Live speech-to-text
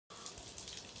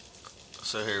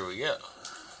So here we go.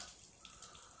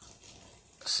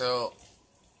 So,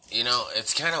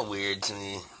 it's kind of weird to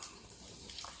me.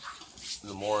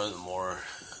 The more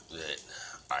that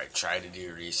I try to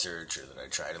do research, or that I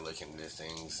try to look into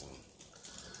things and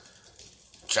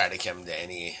try to come to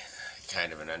any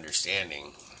kind of an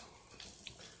understanding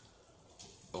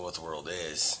of what the world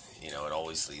is, it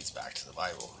always leads back to the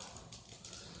Bible.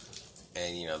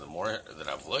 And, the more that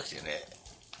I've looked in it,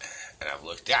 and I've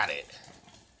looked at it,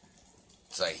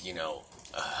 it's like,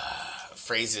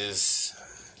 phrases,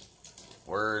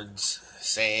 words,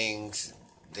 sayings,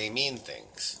 they mean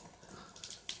things.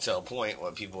 To a point,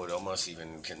 what people would almost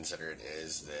even consider it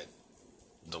is that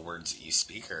the words that you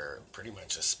speak are pretty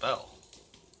much a spell.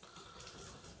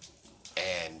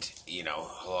 And,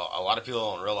 a lot of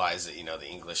people don't realize that, the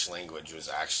English language was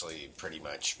actually pretty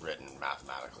much written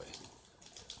mathematically.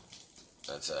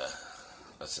 That's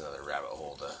another rabbit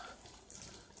hole to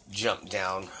jump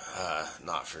down.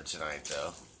 Not for tonight,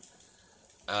 though.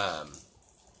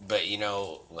 But,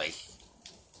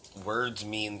 words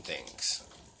mean things.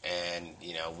 And,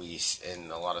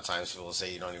 and a lot of times people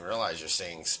say you don't even realize you're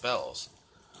saying spells.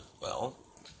 Well,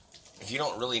 if you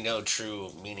don't really know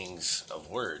true meanings of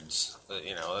words,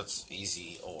 that's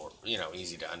easy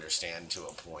easy to understand to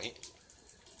a point.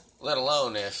 Let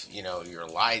alone if, you're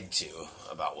lied to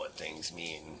about what things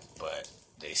mean, but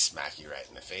they smack you right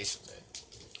in the face with it.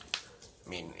 I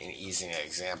mean, an easy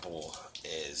example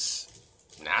is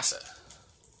NASA.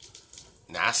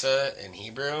 NASA in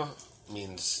Hebrew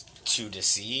means to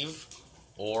deceive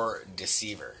or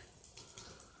deceiver.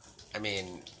 I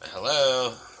mean,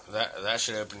 hello, that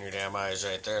should open your damn eyes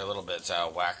right there a little bit to how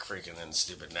whack freaking and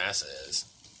stupid NASA is.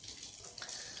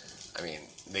 I mean,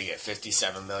 they get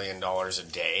 $57 million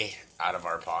a day out of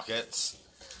our pockets,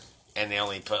 and they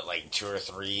only put like 2 or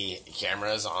 3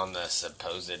 cameras on the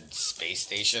supposed space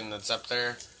station that's up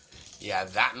there. Yeah,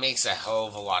 that makes a hell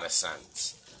of a lot of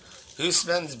sense. Who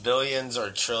spends billions or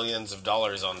trillions of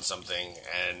dollars on something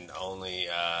and only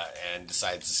and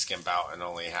decides to skimp out and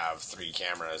only have 3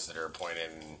 cameras that are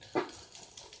pointed in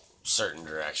certain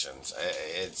directions?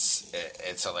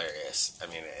 It's hilarious. I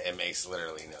mean, it makes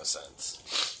literally no sense.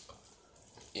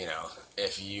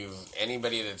 If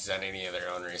anybody that's done any of their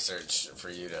own research, for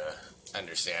you to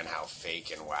understand how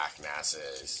fake and whack NASA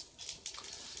is.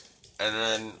 And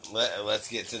then let's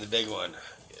get to the big one,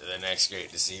 the next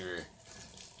great deceiver.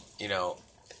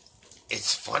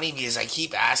 It's funny because I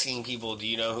keep asking people, do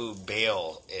you know who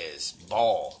Baal is?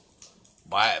 Baal,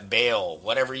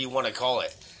 whatever you want to call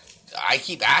it. I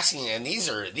keep asking, and these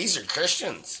are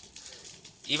Christians.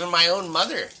 Even my own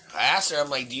mother. I asked her, I'm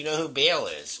like, do you know who Baal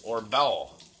is? Or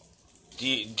Baal? Do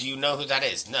you know who that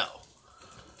is? No.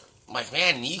 I'm like,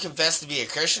 man, you confess to be a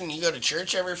Christian? You go to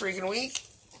church every freaking week?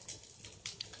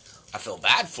 I feel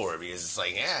bad for her because it's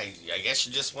like, yeah, I guess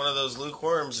you're just one of those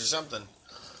lukewarms or something.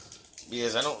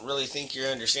 Because I don't really think you're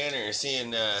understanding or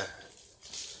seeing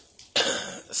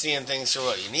seeing things for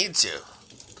what you need to.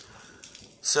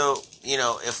 So,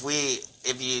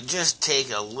 if you just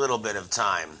take a little bit of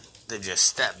time to just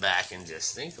step back and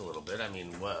just think a little bit, I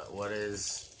mean, what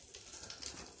is,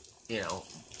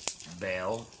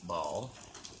 Baal,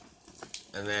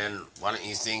 and then why don't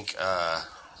you think,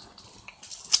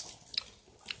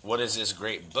 what is this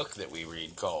great book that we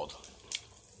read called?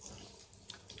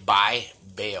 By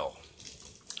Baal.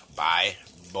 By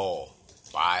Baal.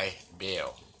 By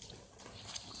Baal.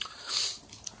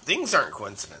 Things aren't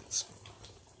coincidence.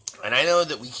 And I know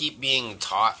that we keep being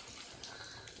taught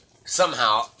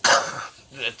somehow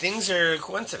that things are a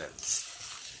coincidence.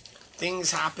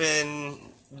 Things happen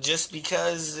just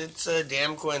because it's a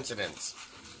damn coincidence.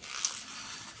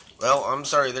 Well, I'm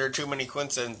sorry, there are too many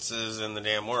coincidences in the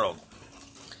damn world.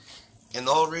 And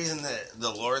the whole reason that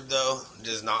the Lord, though,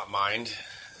 does not mind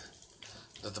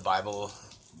that the Bible,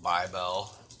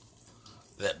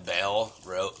 that Baal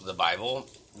wrote the Bible,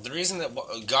 the reason that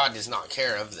God does not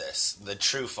care of this, the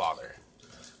true Father,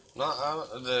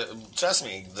 trust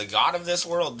me, the God of this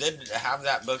world did have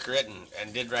that book written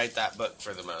and did write that book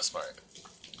for the most part.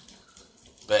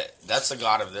 But that's the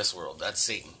God of this world. That's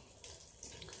Satan.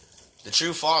 The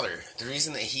true Father, the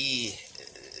reason that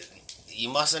you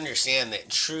must understand that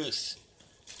truth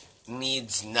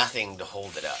needs nothing to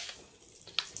hold it up.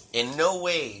 In no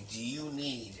way do you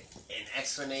need an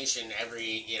explanation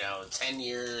every, 10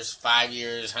 years, 5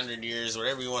 years, 100 years,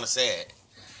 whatever you want to say it.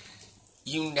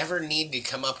 You never need to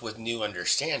come up with new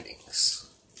understandings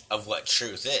of what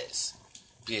truth is,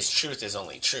 because truth is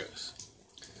only truth.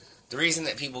 The reason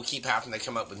that people keep having to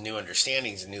come up with new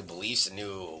understandings and new beliefs and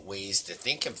new ways to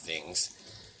think of things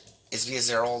is because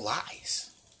they're all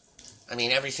lies. I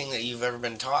mean, everything that you've ever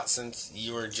been taught since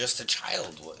you were just a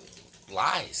child,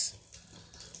 lies.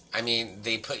 I mean,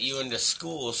 they put you into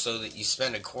school so that you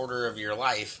spend a quarter of your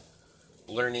life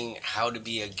learning how to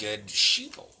be a good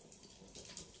sheeple.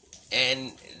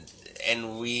 And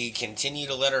we continue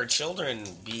to let our children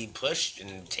be pushed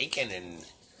and taken and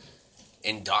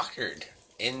indoctrinated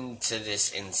into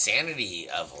this insanity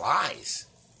of lies.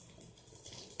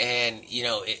 And,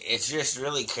 it's just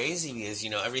really crazy because,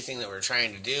 everything that we're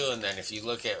trying to do, and then if you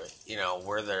look at,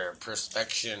 where the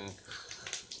perspective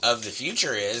of the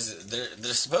future is,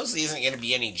 there supposedly isn't going to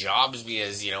be any jobs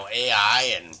because,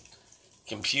 AI and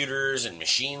computers and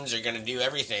machines are going to do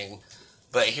everything.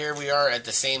 But here we are at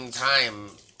the same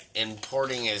time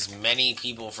importing as many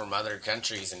people from other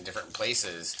countries and different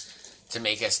places to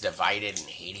make us divided and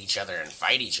hate each other and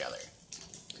fight each other.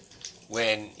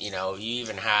 When, you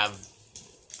even have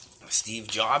Steve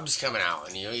Jobs coming out,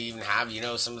 and you even have,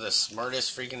 some of the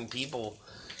smartest freaking people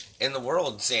in the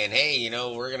world saying, hey,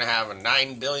 we're going to have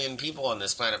 9 billion people on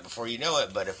this planet before you know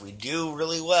it, but if we do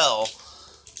really well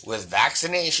with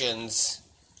vaccinations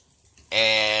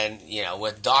and,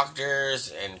 with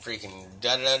doctors and freaking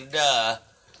da-da-da-da,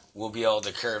 we'll be able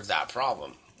to curb that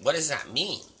problem. What does that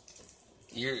mean?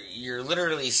 You're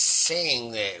literally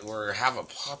saying that we have a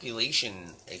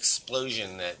population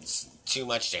explosion that's too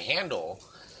much to handle,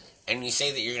 and you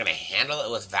say that you're going to handle it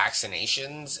with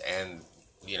vaccinations, and,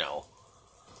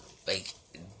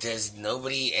 does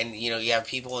nobody, and, you have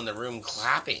people in the room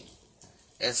clapping.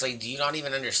 And it's like, do you not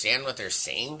even understand what they're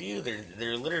saying to you?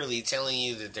 They're literally telling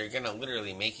you that they're going to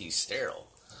literally make you sterile,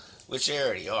 which they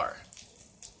already are.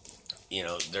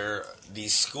 They're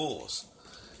these schools.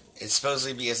 It's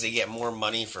supposedly because they get more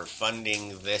money for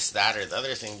funding this, that, or the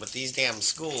other thing, but these damn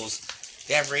schools,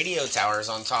 they have radio towers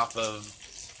on top of,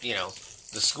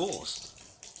 the schools.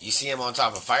 You see them on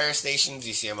top of fire stations,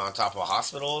 you see them on top of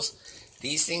hospitals.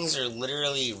 These things are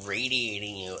literally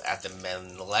radiating you at the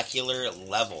molecular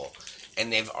level.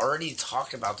 And they've already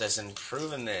talked about this and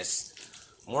proven this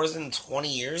more than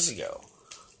 20 years ago.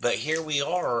 But here we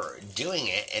are doing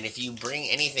it, and if you bring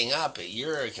anything up,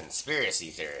 you're a conspiracy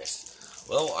theorist.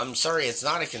 Well, I'm sorry, it's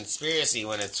not a conspiracy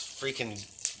when it's freaking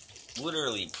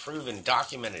literally proven,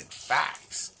 documented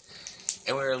facts.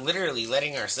 And we're literally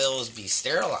letting ourselves be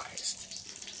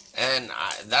sterilized. And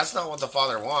that's not what the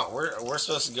Father wants. We're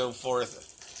supposed to go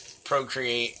forth,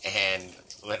 procreate, and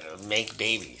make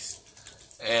babies.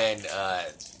 And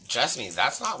trust me,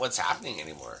 that's not what's happening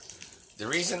anymore. The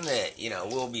reason that,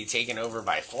 we'll be taken over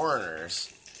by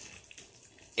foreigners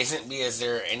isn't because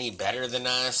they're any better than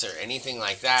us or anything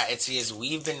like that. It's because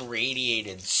we've been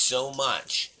radiated so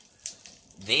much.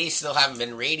 They still haven't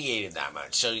been radiated that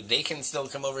much. So they can still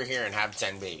come over here and have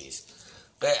 10 babies.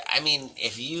 But,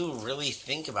 if you really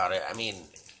think about it,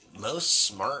 most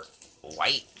smart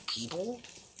white people,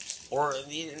 or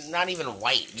not even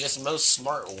white, just most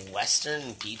smart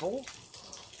Western people,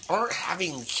 aren't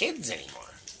having kids anymore.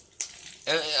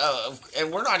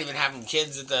 And we're not even having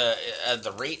kids at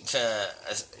the rate to,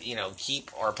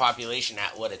 keep our population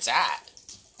at what it's at.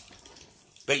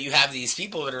 But you have these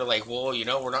people that are like, well,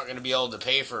 we're not going to be able to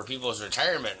pay for people's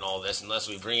retirement and all this unless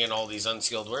we bring in all these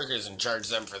unskilled workers and charge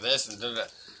them for this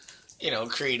and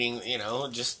creating,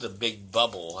 just the big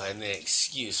bubble and the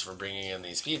excuse for bringing in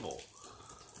these people.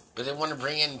 But they want to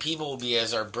bring in people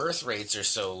because our birth rates are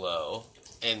so low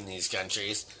in these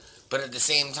countries. But at the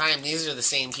same time, these are the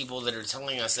same people that are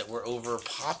telling us that we're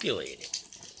overpopulated.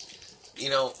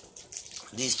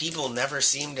 These people never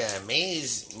seem to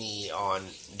amaze me on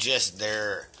just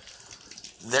their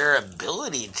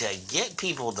ability to get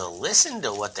people to listen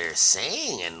to what they're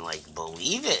saying and,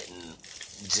 believe it and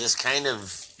just kind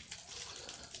of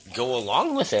go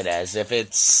along with it as if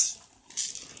it's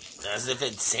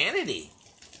sanity.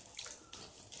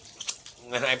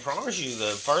 And I promise you,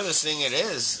 the farthest thing it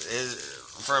is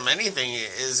from anything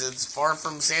is it's far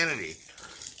from sanity.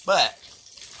 But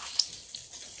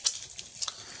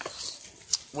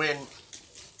when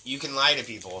you can lie to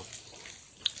people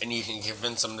and you can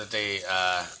convince them that they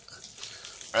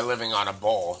are living on a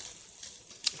ball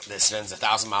that spins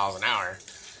 1,000 miles an hour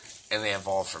and they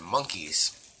evolved from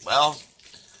monkeys, well,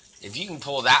 if you can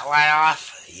pull that lie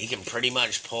off, you can pretty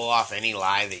much pull off any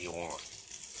lie that you want.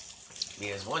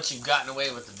 Because once you've gotten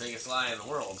away with the biggest lie in the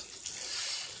world,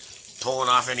 pulling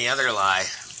off any other lie,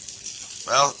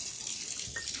 well,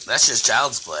 that's just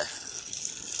child's play.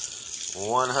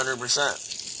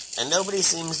 100%. And nobody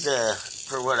seems to,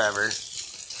 for whatever,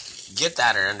 get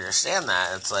that or understand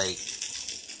that. It's like,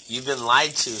 you've been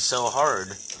lied to so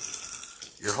hard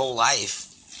your whole life,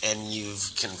 and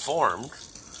you've conformed.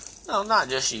 No, not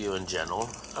just you in general.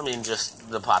 Just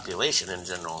the population in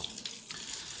general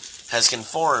has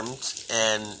conformed,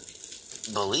 and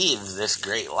believe this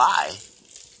great lie.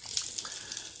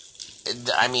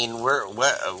 I mean,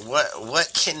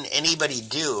 what can anybody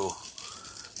do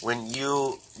when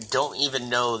you don't even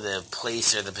know the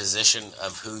place or the position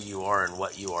of who you are and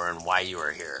what you are and why you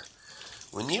are here?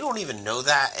 When you don't even know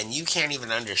that and you can't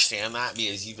even understand that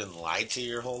because you've been lied to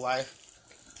your whole life,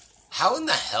 how in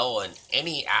the hell, in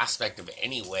any aspect of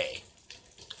any way,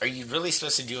 are you really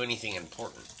supposed to do anything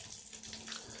important?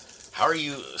 How are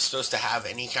you supposed to have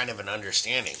any kind of an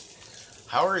understanding?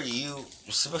 How are you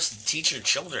supposed to teach your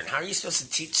children? How are you supposed to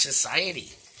teach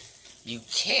society? You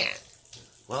can't.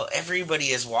 Well, everybody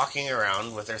is walking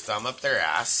around with their thumb up their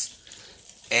ass,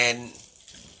 and,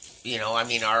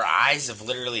 our eyes have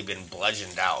literally been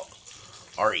bludgeoned out.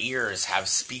 Our ears have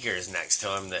speakers next to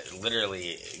them that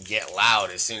literally get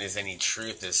loud as soon as any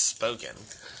truth is spoken.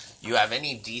 You have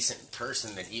any decent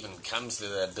person that even comes to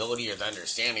the ability or the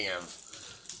understanding of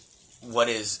what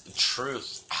is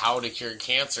truth, how to cure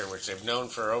cancer, which they've known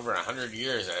for over 100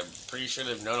 years. I'm pretty sure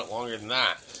they've known it longer than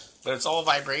that. But it's all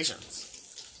vibrations.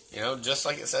 Just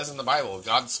like it says in the Bible,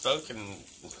 God spoke and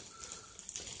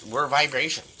we're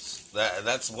vibrations.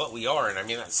 That's what we are. And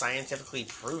that's scientifically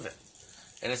proven.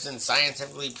 And it's been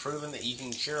scientifically proven that you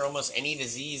can cure almost any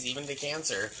disease, even to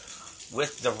cancer,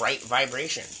 with the right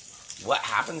vibration. What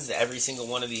happens to every single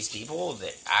one of these people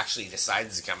that actually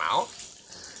decides to come out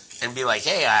and be like,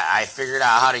 hey, I figured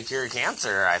out how to cure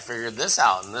cancer. I figured this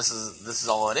out, and this is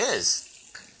all it is.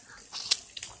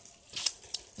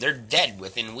 They're dead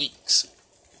within weeks.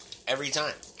 Every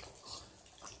time.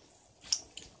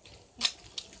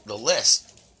 The list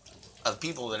of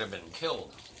people that have been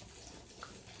killed.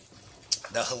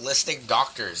 The holistic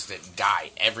doctors that die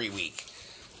every week.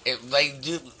 Like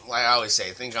I always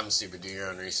say, think I'm stupid, do your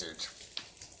own research.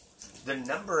 The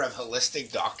number of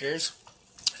holistic doctors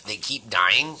that keep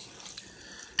dying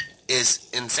is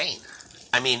insane.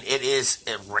 It is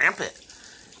rampant.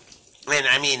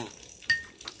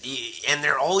 And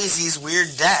there are always these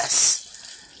weird deaths.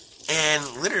 And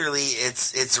literally,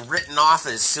 it's written off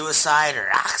as suicide or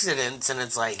accidents, and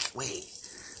it's like, wait,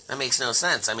 that makes no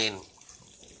sense.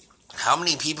 How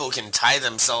many people can tie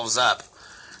themselves up,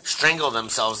 strangle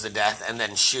themselves to death, and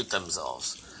then shoot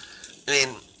themselves?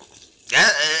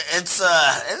 It's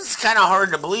kind of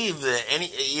hard to believe that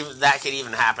that could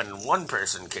even happen. One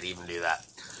person could even do that,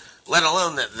 let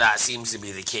alone that seems to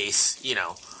be the case.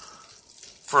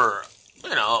 For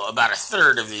about a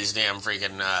third of these damn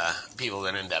freaking people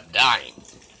that end up dying.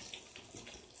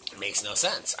 It makes no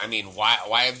sense.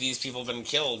 Why have these people been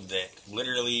killed that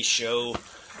literally show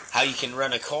how you can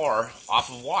run a car off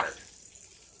of water?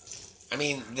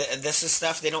 This is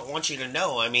stuff they don't want you to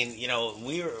know.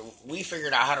 We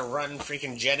figured out how to run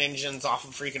freaking jet engines off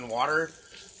of freaking water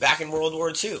back in World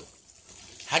War II.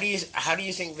 How do you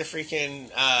think the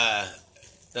freaking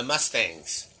the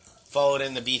Mustangs followed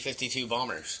in the B-52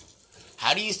 bombers?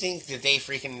 How do you think that they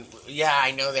freaking... Yeah, I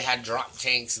know they had drop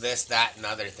tanks, this, that, and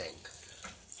other thing.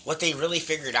 What they really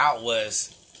figured out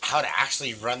was how to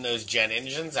actually run those jet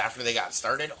engines after they got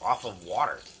started off of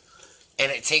water.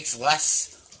 And it takes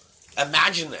less...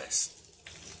 Imagine this.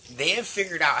 They have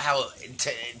figured out how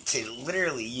to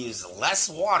literally use less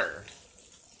water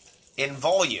in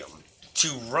volume to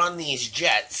run these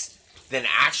jets than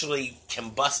actually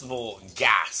combustible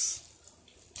gas.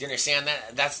 Do you understand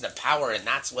that? That's the power, and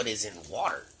that's what is in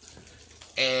water.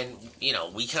 And,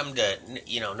 we come to,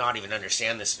 not even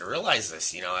understand this and realize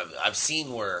this. I've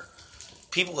seen where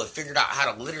people have figured out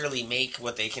how to literally make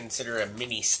what they consider a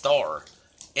mini star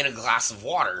in a glass of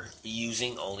water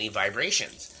using only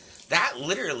vibrations. That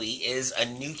literally is a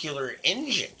nuclear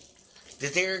engine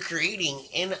that they're creating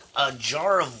in a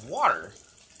jar of water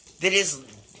that is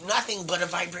nothing but a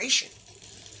vibration.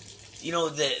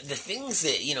 The things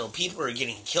that, people are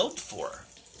getting killed for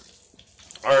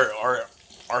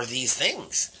are these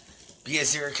things.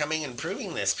 Because they're coming and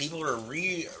proving this. People are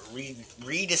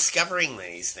rediscovering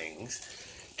these things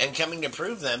and coming to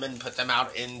prove them and put them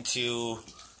out into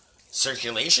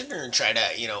circulation or try to,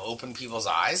 open people's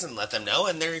eyes and let them know,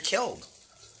 and they're killed.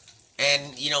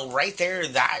 And, right there,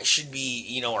 that should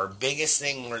be, our biggest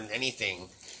thing more than anything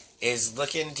is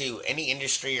look into any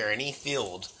industry or any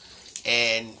field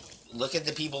and look at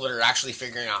the people that are actually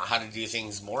figuring out how to do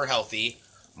things more healthy,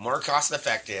 more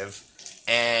cost-effective,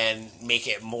 and make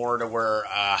it more to where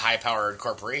a high-powered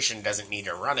corporation doesn't need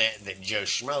to run it, that Joe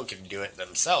Schmo can do it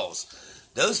themselves.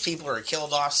 Those people are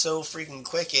killed off so freaking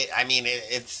quick,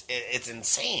 it's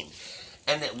insane.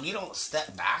 And that we don't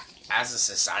step back as a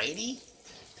society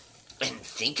and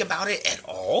think about it at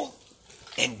all,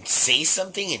 and say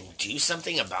something and do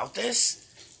something about this.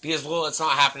 Because, well, it's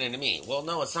not happening to me. Well,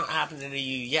 no, it's not happening to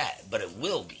you yet, but it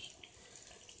will be.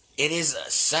 It is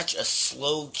such a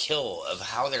slow kill of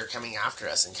how they're coming after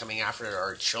us and coming after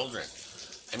our children.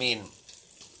 I mean,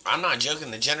 I'm not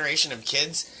joking. The generation of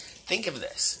kids, think of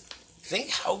this. Think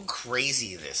how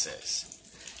crazy this is.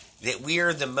 That we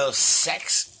are the most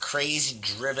sex craze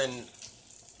driven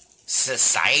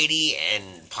society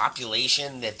and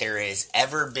population that there has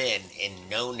ever been in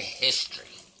known history.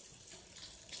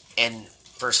 And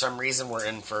for some reason we're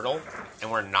infertile and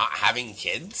we're not having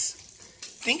kids.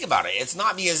 Think about it. It's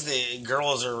not because the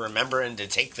girls are remembering to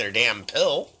take their damn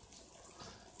pill.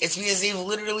 It's because they've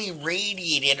literally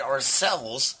radiated our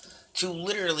cells to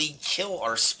literally kill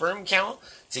our sperm count,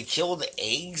 to kill the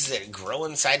eggs that grow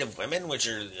inside of women, which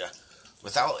are,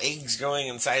 without eggs growing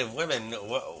inside of women,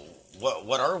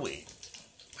 what are we?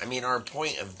 I mean, our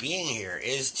point of being here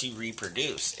is to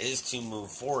reproduce, is to move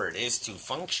forward, is to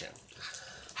function.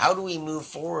 How do we move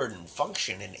forward and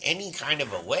function in any kind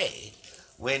of a way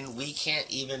when we can't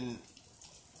even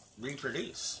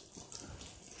reproduce?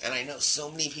 And I know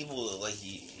so many people, like,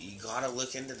 you gotta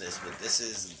look into this, but this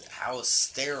is how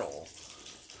sterile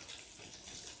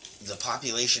the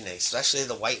population, especially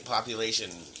the white population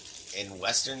in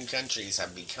Western countries,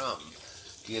 have become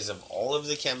because of all of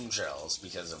the chemtrails,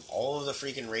 because of all of the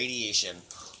freaking radiation,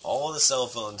 all of the cell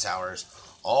phone towers,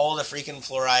 all the freaking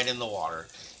fluoride in the water.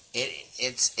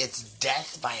 It's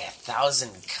death by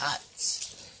 1,000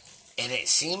 cuts. And it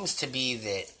seems to be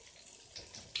that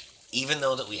even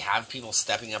though that we have people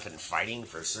stepping up and fighting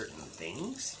for certain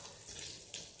things,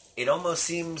 it almost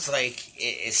seems like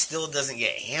it still doesn't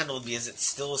get handled because it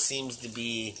still seems to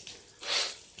be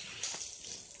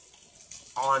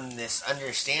on this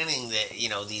understanding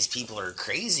that, these people are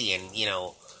crazy. And,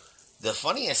 the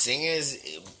funniest thing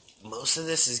is most of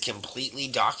this is completely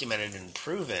documented and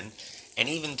proven and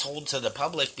even told to the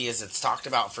public because it's talked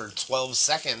about for 12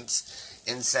 seconds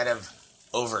instead of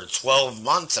over 12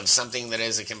 months of something that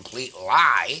is a complete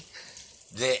lie,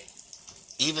 that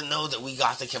even though that we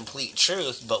got the complete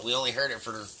truth, but we only heard it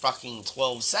for fucking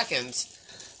 12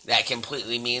 seconds, that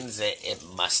completely means that it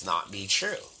must not be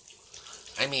true.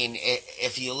 I mean,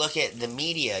 if you look at the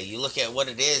media, you look at what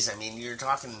it is, I mean, you're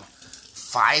talking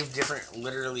 5 different,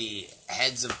 literally,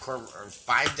 heads of, or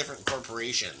 5 different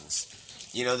corporations.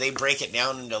 They break it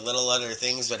down into little other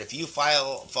things, but if you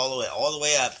follow it all the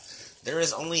way up, there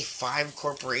is only 5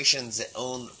 corporations that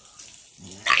own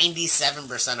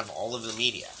 97% of all of the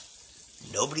media.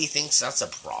 Nobody thinks that's a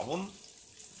problem.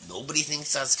 Nobody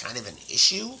thinks that's kind of an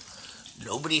issue.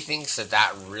 Nobody thinks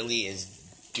that really is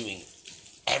doing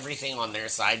everything on their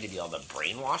side to be able to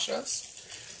brainwash us.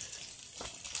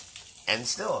 And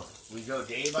still, we go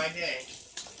day by day,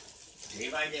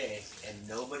 and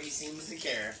nobody seems to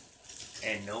care.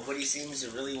 And nobody seems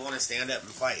to really want to stand up and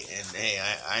fight. And hey,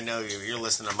 I know you're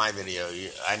listening to my video.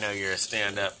 I know you're a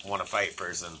stand-up, want-to-fight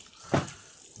person.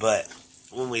 But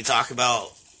when we talk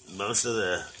about most of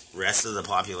the rest of the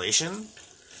population,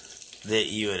 that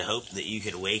you would hope that you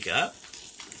could wake up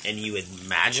and you would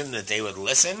imagine that they would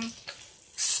listen,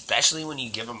 especially when you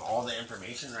give them all the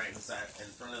information right in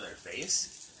front of their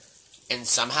face, and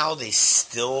somehow they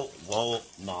still will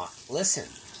not listen.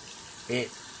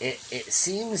 It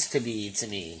seems to be, to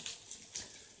me,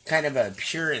 kind of a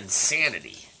pure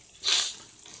insanity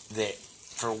that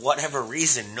for whatever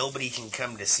reason nobody can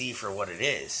come to see for what it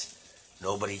is.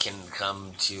 Nobody can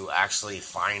come to actually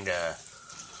find a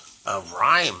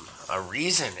rhyme, a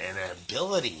reason, and an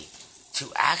ability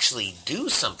to actually do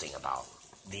something about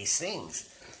these things.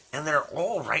 And they're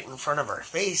all right in front of our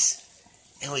face,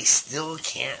 and we still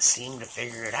can't seem to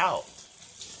figure it out.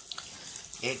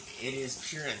 It is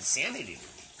pure insanity to me.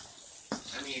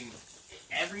 I mean,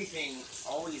 everything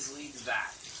always leads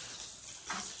back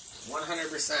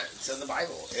 100% to the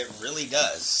Bible. It really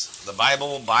does. The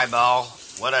Bible,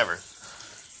 whatever.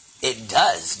 It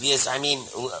does. Because, I mean,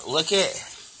 look at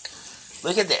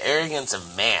the arrogance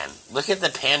of man. Look at the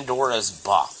Pandora's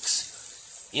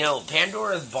box.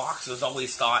 Pandora's box was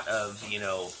always thought of,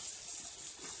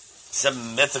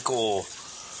 some mythical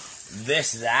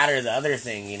this, that, or the other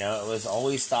thing. It was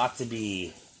always thought to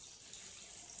be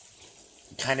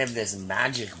kind of this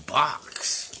magic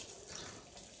box.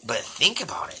 But think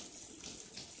about it.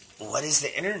 What is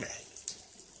the internet?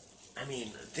 I mean,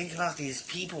 think about these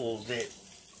people that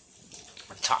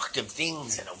talked of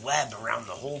things in a web around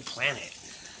the whole planet.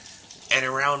 And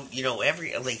around,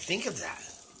 think of that.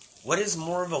 What is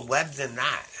more of a web than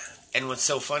that? And what's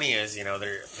so funny is,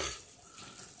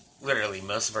 literally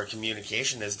most of our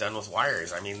communication is done with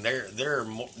wires. I mean,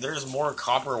 there's more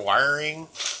copper wiring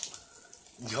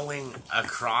going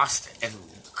across and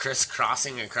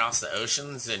crisscrossing across the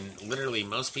oceans than literally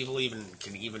most people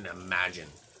can even imagine.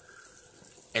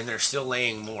 And they're still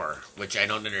laying more, which I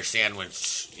don't understand,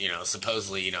 which,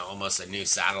 supposedly, almost a new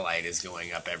satellite is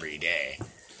going up every day,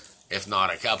 if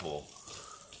not a couple.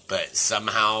 But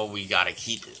somehow we got to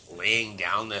keep laying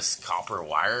down this copper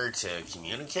wire to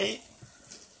communicate.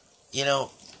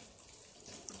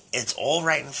 It's all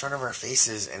right in front of our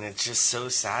faces, and it's just so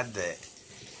sad that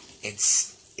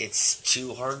it's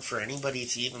too hard for anybody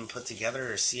to even put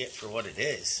together or see it for what it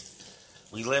is.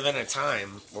 We live in a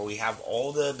time where we have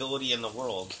all the ability in the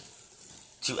world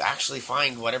to actually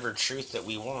find whatever truth that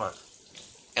we want.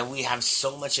 And we have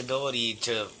so much ability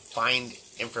to find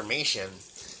information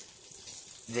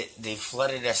that they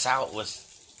flooded us out with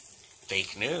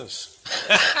fake news.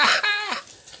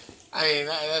 I mean,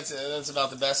 that's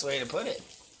about the best way to put it.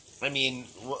 I mean,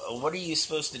 what are you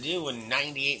supposed to do when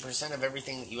 98% of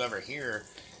everything that you ever hear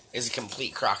is a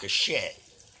complete crock of shit?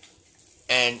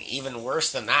 And even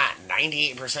worse than that,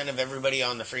 98% of everybody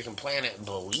on the freaking planet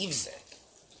believes it.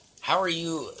 How are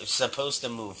you supposed to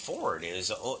move forward?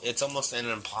 It's almost an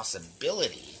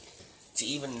impossibility to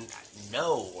even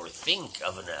know or think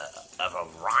of a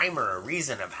rhyme or a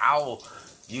reason of how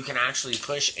you can actually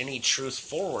push any truth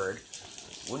forward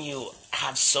when you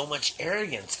have so much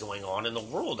arrogance going on in the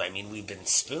world. I mean, we've been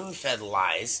spoon-fed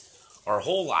lies our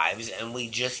whole lives, and we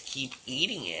just keep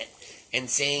eating it and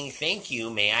saying, thank you,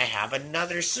 may I have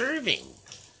another serving?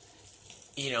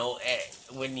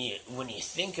 When you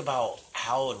think about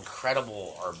how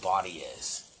incredible our body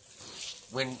is,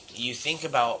 when you think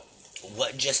about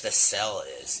what just a cell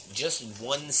is, just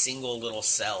one single little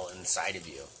cell inside of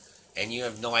you, and you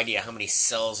have no idea how many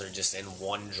cells are just in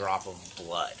one drop of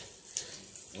blood.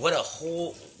 What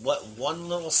one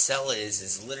little cell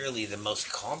is literally the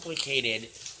most complicated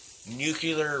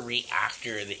nuclear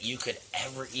reactor that you could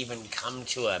ever even come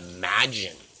to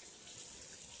imagine.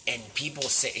 And people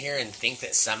sit here and think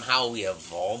that somehow we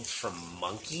evolved from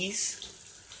monkeys?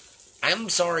 I'm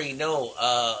sorry, no,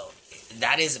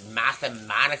 that is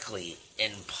mathematically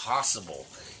impossible.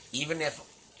 Even if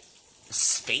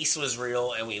space was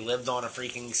real and we lived on a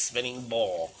freaking spinning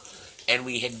ball and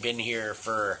we had been here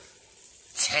for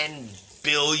 10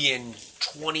 billion,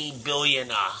 20 billion,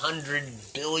 100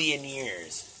 billion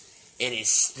years, it is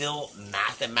still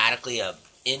mathematically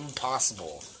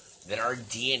impossible that our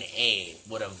DNA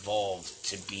would evolve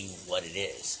to be what it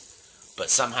is. But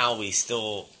somehow we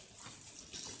still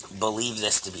believe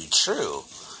this to be true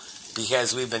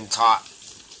because we've been taught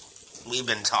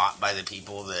by the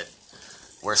people that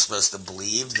we're supposed to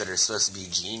believe, that are supposed to be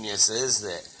geniuses,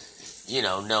 that,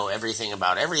 know everything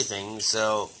about everything.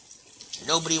 So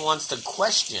nobody wants to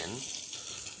question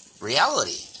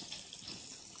reality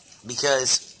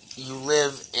because you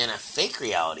live in a fake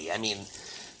reality. I mean,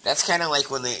 that's kind of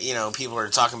like when people are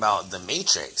talking about the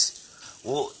Matrix.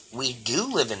 Well, we do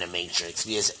live in a Matrix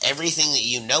because everything that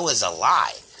you know is a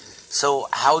lie. So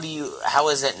how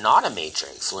is it not a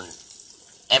Matrix when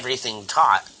everything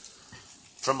taught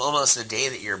from almost the day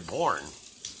that you're born?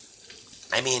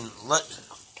 I mean, look,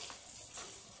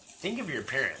 think of your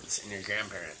parents and your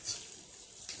grandparents.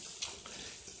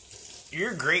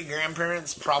 Your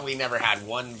great-grandparents probably never had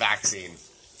one vaccine.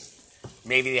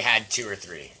 Maybe they had 2 or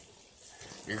 3.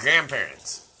 Your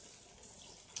grandparents,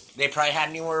 they probably had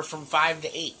anywhere from 5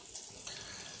 to 8.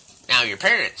 Now your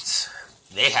parents,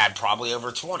 they had probably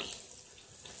over 20.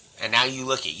 And now you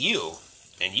look at you,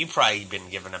 and you've probably been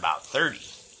given about 30.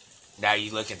 Now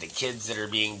you look at the kids that are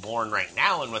being born right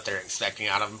now and what they're expecting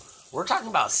out of them. We're talking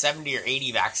about 70 or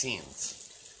 80 vaccines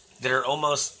that are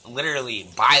almost literally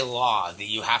by law that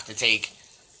you have to take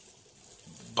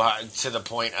to the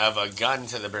point of a gun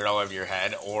to the barrel of your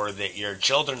head, or that your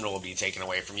children will be taken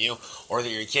away from you, or that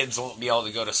your kids won't be able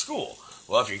to go to school.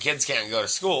 Well, if your kids can't go to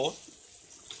school,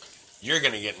 you're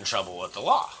going to get in trouble with the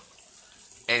law.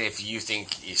 And if you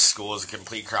think school is a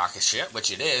complete crock of shit,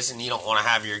 which it is, and you don't want to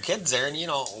have your kids there, and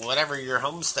whatever your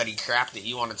home study crap that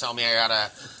you want to tell me I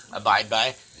gotta abide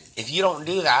by, if you don't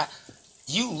do that,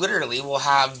 you literally will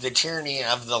have the tyranny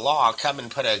of the law come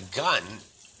and put a gun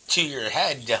to your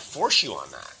head to force you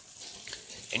on that.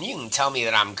 And you can tell me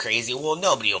that I'm crazy. Well,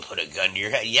 nobody will put a gun to your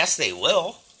head. Yes, they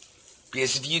will.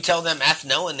 Because if you tell them F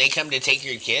no and they come to take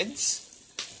your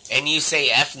kids, and you say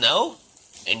F no,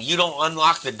 and you don't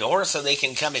unlock the door so they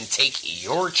can come and take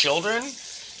your children,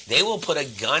 they will put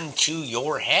a gun to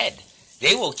your head.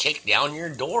 They will kick down your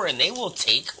door and they will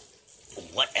take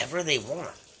whatever they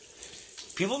want.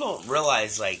 People don't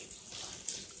realize,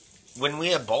 when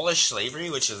we abolished slavery,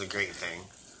 which is a great thing,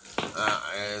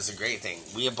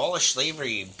 we abolished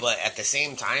slavery, but at the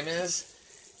same time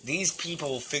these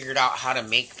people figured out how to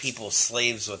make people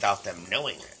slaves without them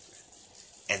knowing it.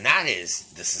 And that is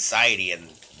the society and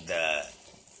the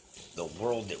the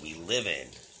world that we live in.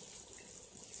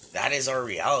 That is our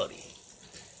reality.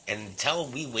 And until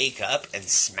we wake up and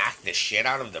smack the shit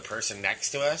out of the person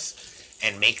next to us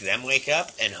and make them wake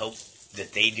up and hope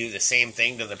that they do the same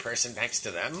thing to the person next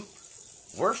to them,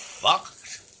 we're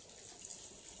fucked.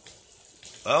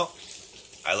 Well,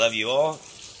 I love you all,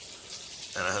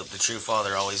 and I hope the true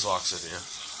Father always walks with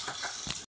you.